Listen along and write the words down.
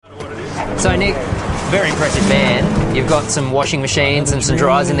So Nick, very impressive van. You've got some washing machines and some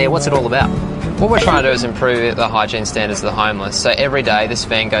dryers in there. What's it all about? What we're trying to do is improve the hygiene standards of the homeless. So every day this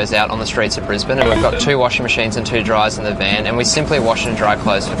van goes out on the streets of Brisbane and we've got 2 washing machines and 2 dryers in the van, and we simply wash and dry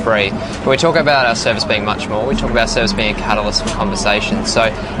clothes for free. But we talk about our service being much more. We talk about our service being a catalyst for conversation. So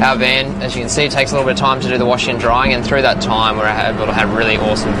our van, as you can see, takes a little bit of time to do the washing and drying, and through that time we're able to have really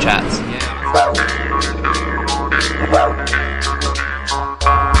awesome chats.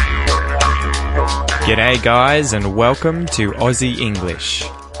 G'day guys, and welcome to Aussie English.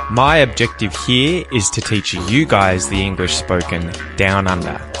 My objective here is to teach you guys the English spoken down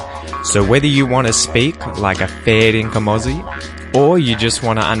under. So whether you want to speak like a fair dinkum Aussie, or you just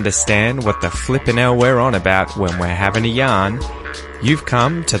want to understand what the flippin' hell we're on about when we're having a yarn, you've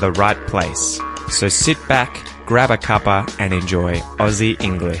come to the right place. So sit back, grab a cuppa and enjoy Aussie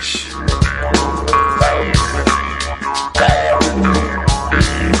English.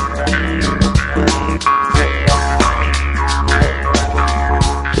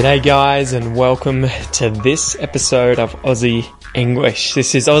 G'day guys, and welcome to this episode of Aussie English.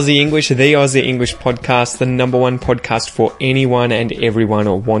 This is Aussie English, the Aussie English podcast, the number one podcast for anyone and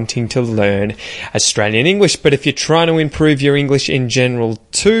everyone wanting to learn Australian English. But if you're trying to improve your English in general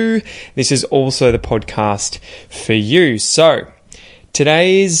too, this is also the podcast for you. So,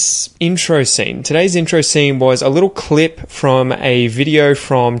 Today's intro scene was a little clip from a video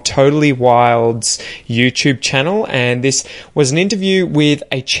from Totally Wild's YouTube channel, and this was an interview with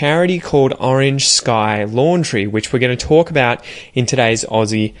a charity called Orange Sky Laundry, which we're going to talk about in today's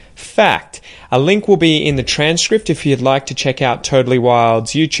Aussie Fact. A link will be in the transcript if you'd like to check out Totally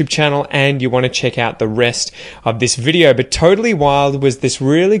Wild's YouTube channel and you want to check out the rest of this video. But Totally Wild was this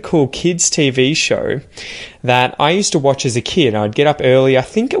really cool kids TV show that I used to watch as a kid. I'd get up early, I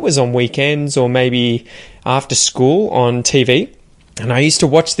think it was on weekends or maybe after school on TV. And I used to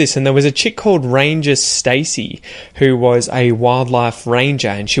watch this, and there was a chick called Ranger Stacey who was a wildlife ranger,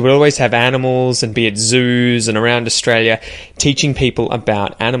 and she would always have animals and be at zoos and around Australia teaching people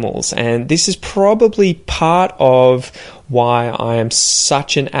about animals. And this is probably part of why I am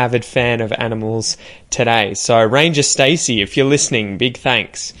such an avid fan of animals today. So Ranger Stacey, if you're listening, big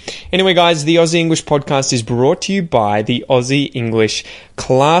thanks. Anyway guys, the Aussie English podcast is brought to you by the Aussie English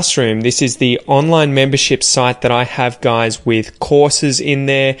Classroom. This is the online membership site that I have, guys, with courses in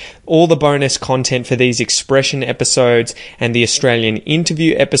there, all the bonus content for these expression episodes and the Australian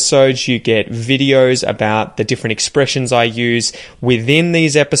interview episodes. You get videos about the different expressions I use within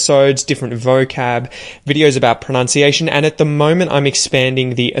these episodes, different vocab, videos about pronunciation, and at the moment I'm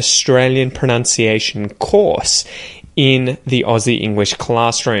expanding the Australian pronunciation course in the Aussie English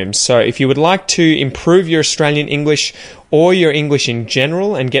Classroom. So if you would like to improve your Australian English or your English in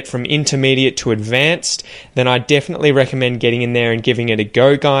general and get from intermediate to advanced, then I definitely recommend getting in there and giving it a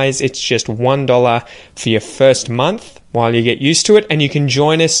go, guys. It's just $1 for your first month while you get used to it, and you can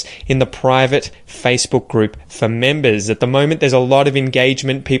join us in the private Facebook group for members. At the moment, there's a lot of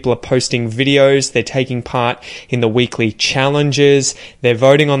engagement. People are posting videos, they're taking part in the weekly challenges, they're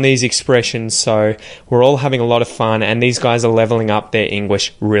voting on these expressions, so we're all having a lot of fun, and these guys are leveling up their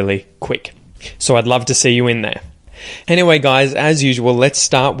English really quick. So I'd love to see you in there. Anyway, guys, as usual, let's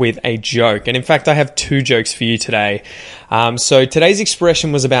start with a joke. And in fact, I have 2 jokes for you today. So today's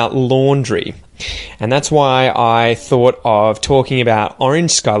expression was about laundry. And that's why I thought of talking about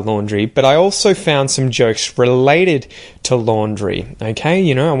Orange Sky Laundry, but I also found some jokes related to laundry.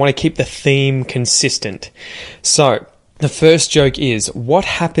 Okay, I want to keep the theme consistent. So the first joke is, what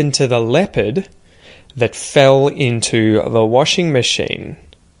happened to the leopard that fell into the washing machine?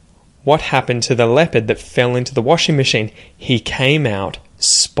 What happened to the leopard that fell into the washing machine? He came out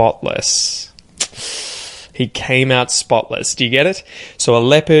spotless. He came out spotless. Do you get it? So a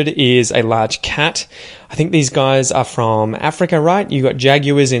leopard is a large cat. I think these guys are from Africa, right? You got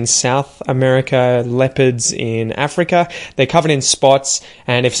jaguars in South America, leopards in Africa. They're covered in spots,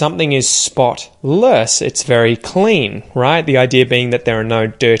 and if something is spotless, it's very clean, right? The idea being that there are no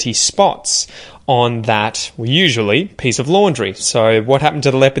dirty spots on that, usually, piece of laundry. So what happened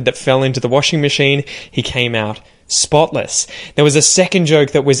to the leopard that fell into the washing machine? He came out spotless. There was a second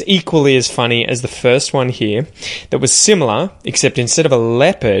joke that was equally as funny as the first one here, that was similar, except instead of a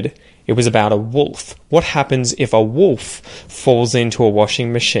leopard, it was about a wolf. What happens if a wolf falls into a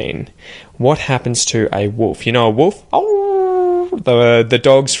washing machine? What happens to a wolf? You know a wolf? Oh, the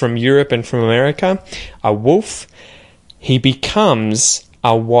dogs from Europe and from America. A wolf, he becomes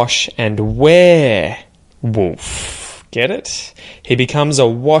a wash and wear wolf. Get it? He becomes a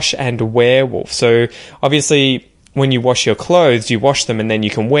wash and wear wolf. So obviously, when you wash your clothes, you wash them and then you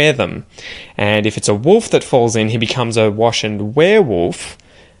can wear them. And if it's a wolf that falls in, he becomes a wash and wear wolf.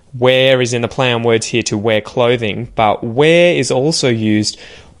 wear is in the play on words here to wear clothing, but wear is also used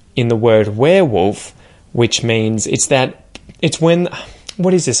in the word werewolf, which means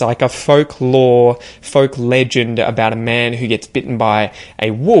what is this, like a folk legend about a man who gets bitten by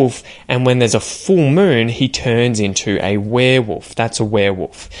a wolf, and when there's a full moon, he turns into a werewolf. That's a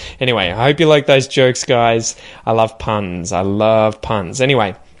werewolf. Anyway, I hope you like those jokes, guys. I love puns.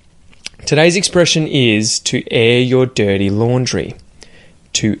 Anyway, today's expression is to air your dirty laundry.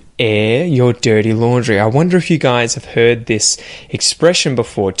 To air your dirty laundry. I wonder if you guys have heard this expression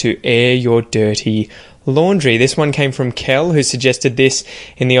before, to air your dirty laundry. This one came from Kel, who suggested this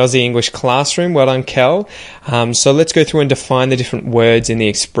in the Aussie English classroom. Well done, Kel. So let's go through and define the different words in the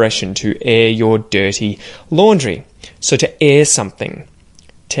expression to air your dirty laundry. So to air something.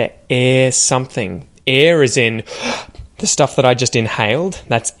 To air something. Air is in the stuff that I just inhaled,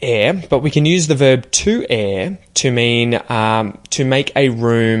 that's air, but we can use the verb to air to mean to make a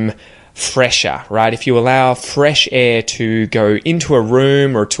room fresher, right? If you allow fresh air to go into a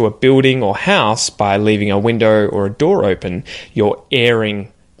room or to a building or house by leaving a window or a door open, you're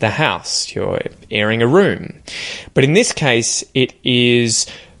airing the house, you're airing a room. But in this case, it is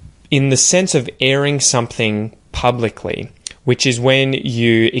in the sense of airing something publicly, which is when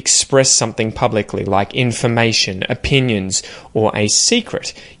you express something publicly, like information, opinions, or a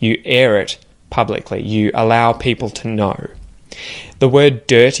secret. You air it publicly. You allow people to know. The word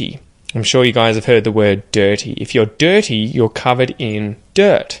dirty. I'm sure you guys have heard the word dirty. If you're dirty, you're covered in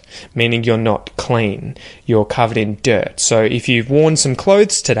dirt, meaning you're not clean. You're covered in dirt. So if you've worn some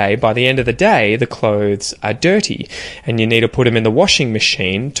clothes today, by the end of the day, the clothes are dirty, and you need to put them in the washing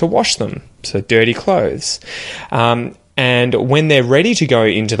machine to wash them. So dirty clothes. And when they're ready to go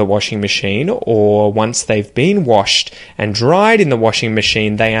into the washing machine, or once they've been washed and dried in the washing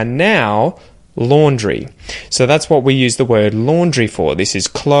machine, they are now laundry. So that's what we use the word laundry for. This is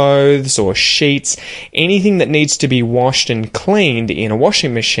clothes or sheets, anything that needs to be washed and cleaned in a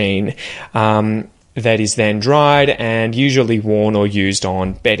washing machine that is then dried and usually worn or used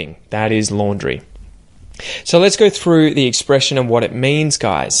on bedding. That is laundry. So let's go through the expression and what it means,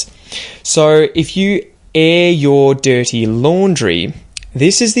 guys. So if you air your dirty laundry,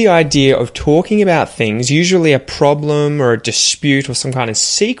 this is the idea of talking about things, usually a problem or a dispute or some kind of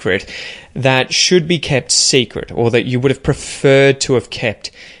secret that should be kept secret, or that you would have preferred to have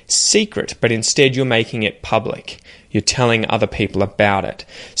kept secret, but instead you're making it public. You're telling other people about it.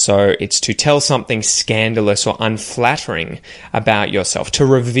 So it's to tell something scandalous or unflattering about yourself, to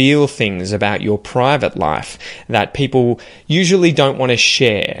reveal things about your private life that people usually don't want to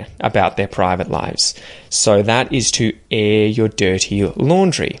share about their private lives. So that is to air your dirty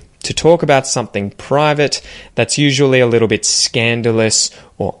laundry. To talk about something private that's usually a little bit scandalous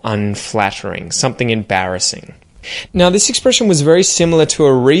or unflattering, something embarrassing. Now, this expression was very similar to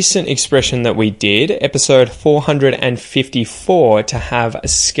a recent expression that we did, episode 454, to have a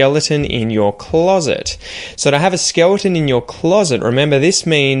skeleton in your closet. So to have a skeleton in your closet, remember, this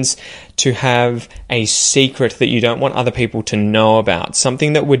means to have a secret that you don't want other people to know about,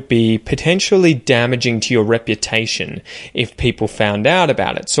 something that would be potentially damaging to your reputation if people found out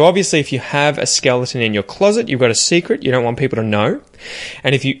about it. So obviously, if you have a skeleton in your closet, you've got a secret you don't want people to know.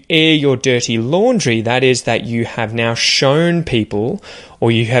 And if you air your dirty laundry, that is that you have now shown people,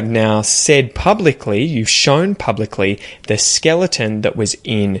 or you have now said publicly, you've shown publicly the skeleton that was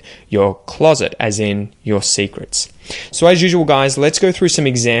in your closet, as in your secrets. So as usual, guys, let's go through some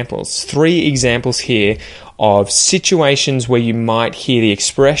examples. 3 examples here of situations where you might hear the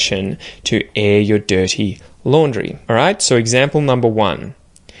expression to air your dirty laundry. All right, so example number 1.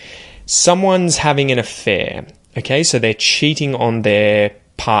 Someone's having an affair. Okay, so they're cheating on their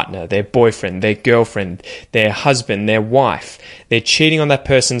partner, their boyfriend, their girlfriend, their husband, their wife. They're cheating on that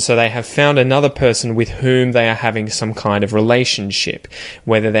person, so they have found another person with whom they are having some kind of relationship.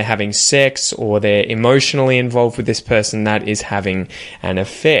 Whether they're having sex or they're emotionally involved with this person, that is having an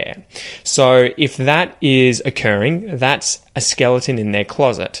affair. So if that is occurring, that's a skeleton in their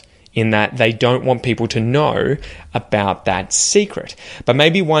closet, in that they don't want people to know about that secret. But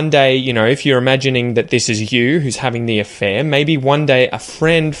maybe one day, if you're imagining that this is you who's having the affair, maybe one day a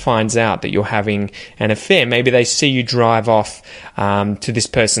friend finds out that you're having an affair. Maybe they see you drive off to this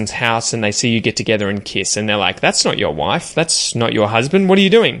person's house and they see you get together and kiss, and they're like, that's not your wife, that's not your husband, what are you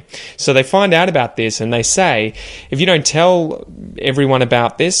doing? So they find out about this and they say, if you don't tell everyone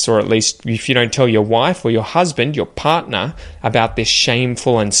about this, or at least if you don't tell your wife or your husband, your partner, about this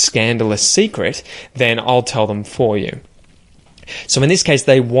shameful and scandalous secret, then I'll tell them for you. So in this case,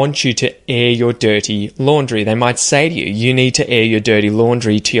 they want you to air your dirty laundry. They might say to you, you need to air your dirty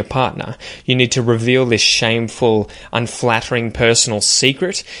laundry to your partner. You need to reveal this shameful, unflattering personal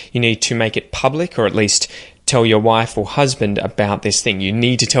secret. You need to make it public, or at least tell your wife or husband about this thing. You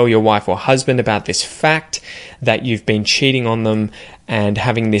need to tell your wife or husband about this fact that you've been cheating on them and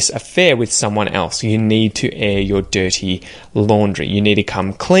having this affair with someone else. You need to air your dirty laundry. You need to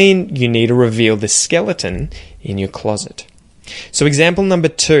come clean. You need to reveal the skeleton in your closet. So example number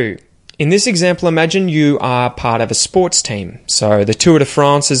 2. In this example, imagine you are part of a sports team. So the Tour de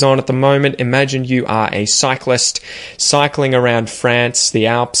France is on at the moment. Imagine you are a cyclist cycling around France, the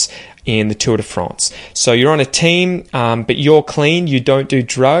Alps, in the Tour de France. So you're on a team, but you're clean, you don't do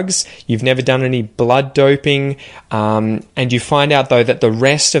drugs, you've never done any blood doping, and you find out though that the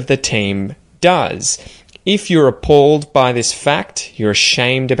rest of the team does. If you're appalled by this fact, you're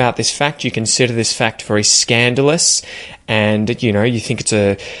ashamed about this fact, you consider this fact very scandalous, and you think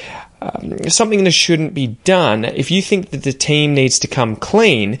it's something that shouldn't be done. If you think that the team needs to come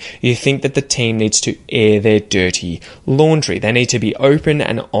clean, you think that the team needs to air their dirty laundry. They need to be open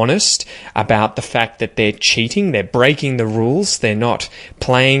and honest about the fact that they're cheating, they're breaking the rules, they're not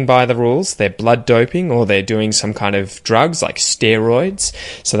playing by the rules, they're blood doping, or they're doing some kind of drugs like steroids.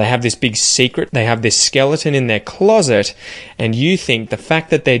 So they have this big secret, they have this skeleton in their closet, and you think the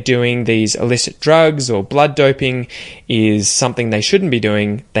fact that they're doing these illicit drugs or blood doping is something they shouldn't be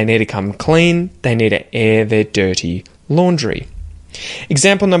doing. They need to come clean, they need to air their dirty laundry.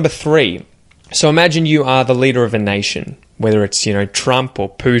 Example number 3. So imagine you are the leader of a nation, whether it's, Trump or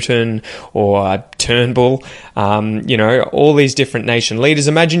Putin or Turnbull, all these different nation leaders.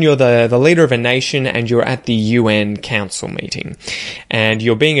 Imagine you're the leader of a nation and you're at the UN Council meeting and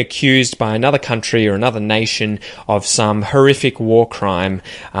you're being accused by another country or another nation of some horrific war crime,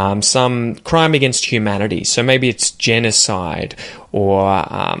 some crime against humanity. So maybe it's genocide or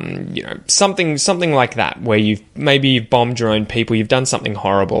something like that, where you've bombed your own people, you've done something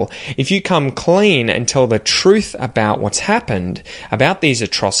horrible. If you come clean and tell the truth about what's happened, about these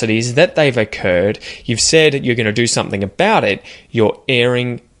atrocities, that they've occurred, you've said you're going to do something about it, you're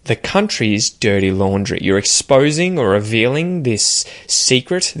airing the country's dirty laundry. You're exposing or revealing this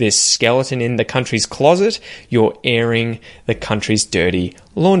secret, this skeleton in the country's closet. You're airing the country's dirty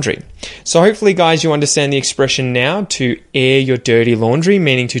laundry. So hopefully, guys, you understand the expression now, to air your dirty laundry,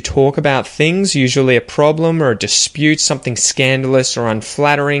 meaning to talk about things, usually a problem or a dispute, something scandalous or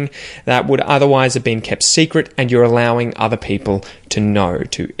unflattering that would otherwise have been kept secret, and you're allowing other people to know,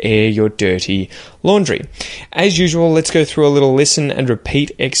 to air your dirty laundry. As usual, let's go through a little listen and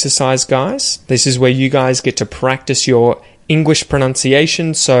repeat exercise, guys. This is where you guys get to practice your English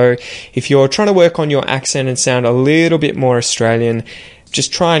pronunciation. So if you're trying to work on your accent and sound a little bit more Australian,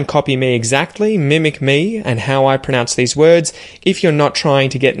 just try and copy me exactly, mimic me and how I pronounce these words. If you're not trying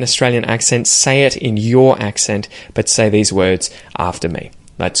to get an Australian accent, say it in your accent, but say these words after me.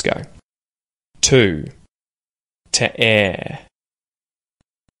 Let's go. To air.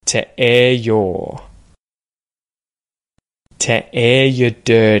 To air your. To air your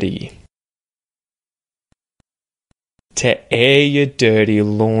dirty. To air your dirty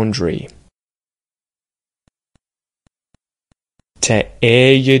laundry. To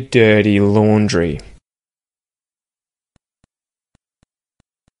air your dirty laundry.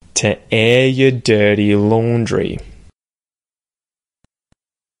 To air your dirty laundry.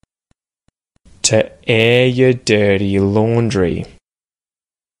 To air your dirty laundry.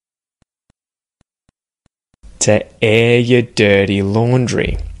 To air your dirty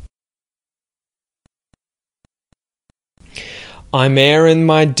laundry. I'm airing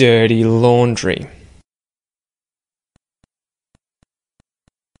my dirty laundry.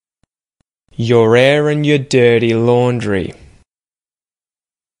 You're airing your dirty laundry.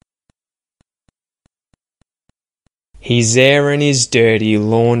 He's airing his dirty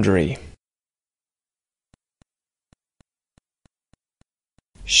laundry.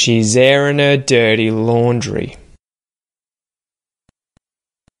 She's airing her dirty laundry.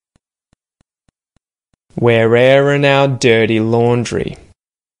 We're airing our dirty laundry.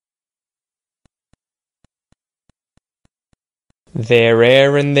 They're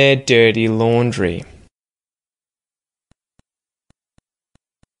airing their dirty laundry.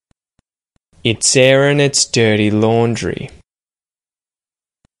 It's airing its dirty laundry.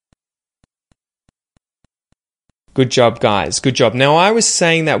 Good job, guys. Good job. Now, I was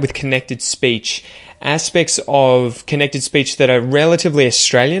saying that with connected speech, aspects of connected speech that are relatively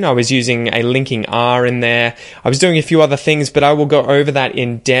Australian. I was using a linking R in there. I was doing a few other things, but I will go over that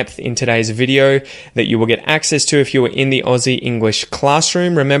in depth in today's video that you will get access to if you are in the Aussie English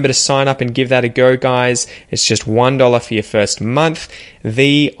Classroom. Remember to sign up and give that a go, guys. It's just $1 for your first month.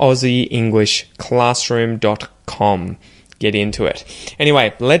 The AussieEnglishClassroom.com. Get into it.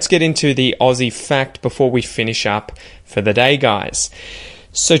 Anyway, let's get into the Aussie fact before we finish up for the day, guys.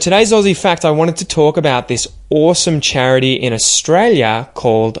 So today's Aussie fact, I wanted to talk about this awesome charity in Australia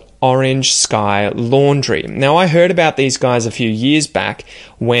called Orange Sky Laundry. Now, I heard about these guys a few years back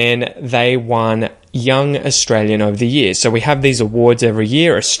when they won Young Australian of the Year. So we have these awards every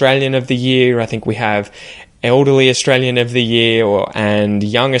year, Australian of the Year. I think we have Elderly Australian of the Year and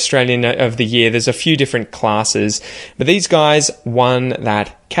Young Australian of the Year. There's a few different classes, but these guys won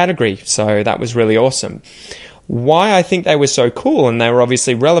that category, so that was really awesome. Why I think they were so cool, and they were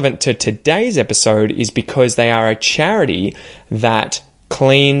obviously relevant to today's episode, is because they are a charity that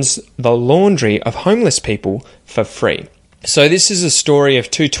cleans the laundry of homeless people for free. So this is a story of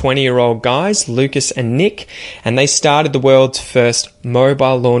two 20-year-old guys, Lucas and Nick, and they started the world's first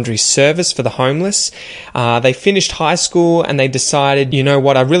mobile laundry service for the homeless. They finished high school and they decided, you know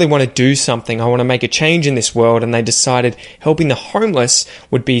what, I really want to do something. I want to make a change in this world, and they decided helping the homeless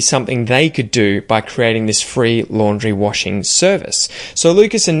would be something they could do by creating this free laundry washing service. So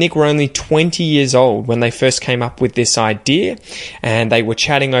Lucas and Nick were only 20 years old when they first came up with this idea, and they were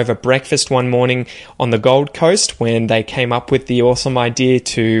chatting over breakfast one morning on the Gold Coast when they came up with the awesome idea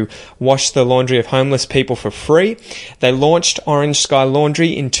to wash the laundry of homeless people for free. They launched Orange Sky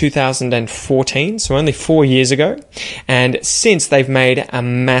Laundry in 2014, so only 4 years ago, and since they've made a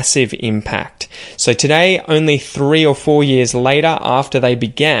massive impact. So today, only 3 or 4 years later after they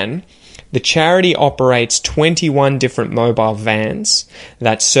began, the charity operates 21 different mobile vans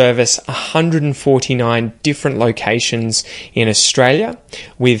that service 149 different locations in Australia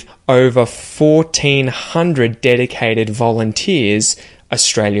with over 1,400 dedicated volunteers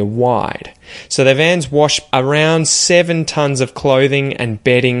Australia-wide. So their vans wash around 7 tons of clothing and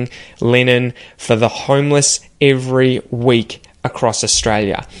bedding, linen for the homeless every week across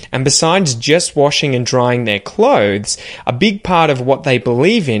Australia. And besides just washing and drying their clothes, a big part of what they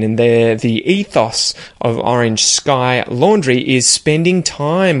believe in and the ethos of Orange Sky Laundry is spending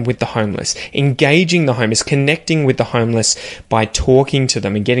time with the homeless, engaging the homeless, connecting with the homeless by talking to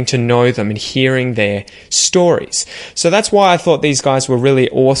them and getting to know them and hearing their stories. So that's why I thought these guys were really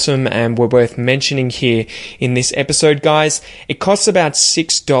awesome and were worth mentioning here in this episode, guys. It costs about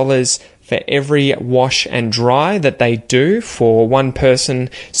 $6 for every wash and dry that they do for one person.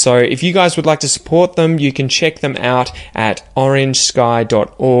 So if you guys would like to support them, you can check them out at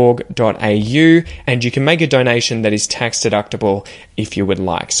orangesky.org.au, and you can make a donation that is tax deductible if you would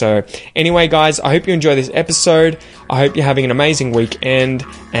like. So anyway, guys, I hope you enjoy this episode. I hope you're having an amazing weekend,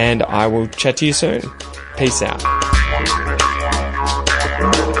 and I will chat to you soon. Peace out.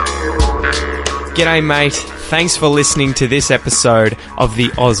 G'day, mate. Thanks for listening to this episode of the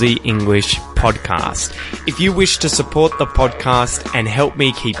Aussie English Podcast. If you wish to support the podcast and help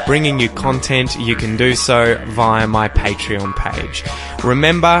me keep bringing you content, you can do so via my Patreon page.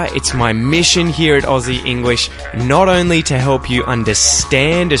 Remember, it's my mission here at Aussie English not only to help you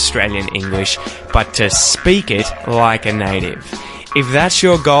understand Australian English, but to speak it like a native. If that's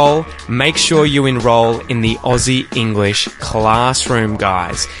your goal, make sure you enroll in the Aussie English Classroom,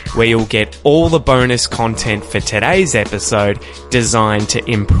 guys, where you'll get all the bonus content for today's episode designed to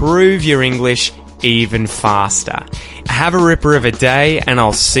improve your English even faster. Have a ripper of a day, and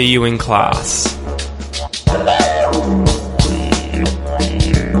I'll see you in class.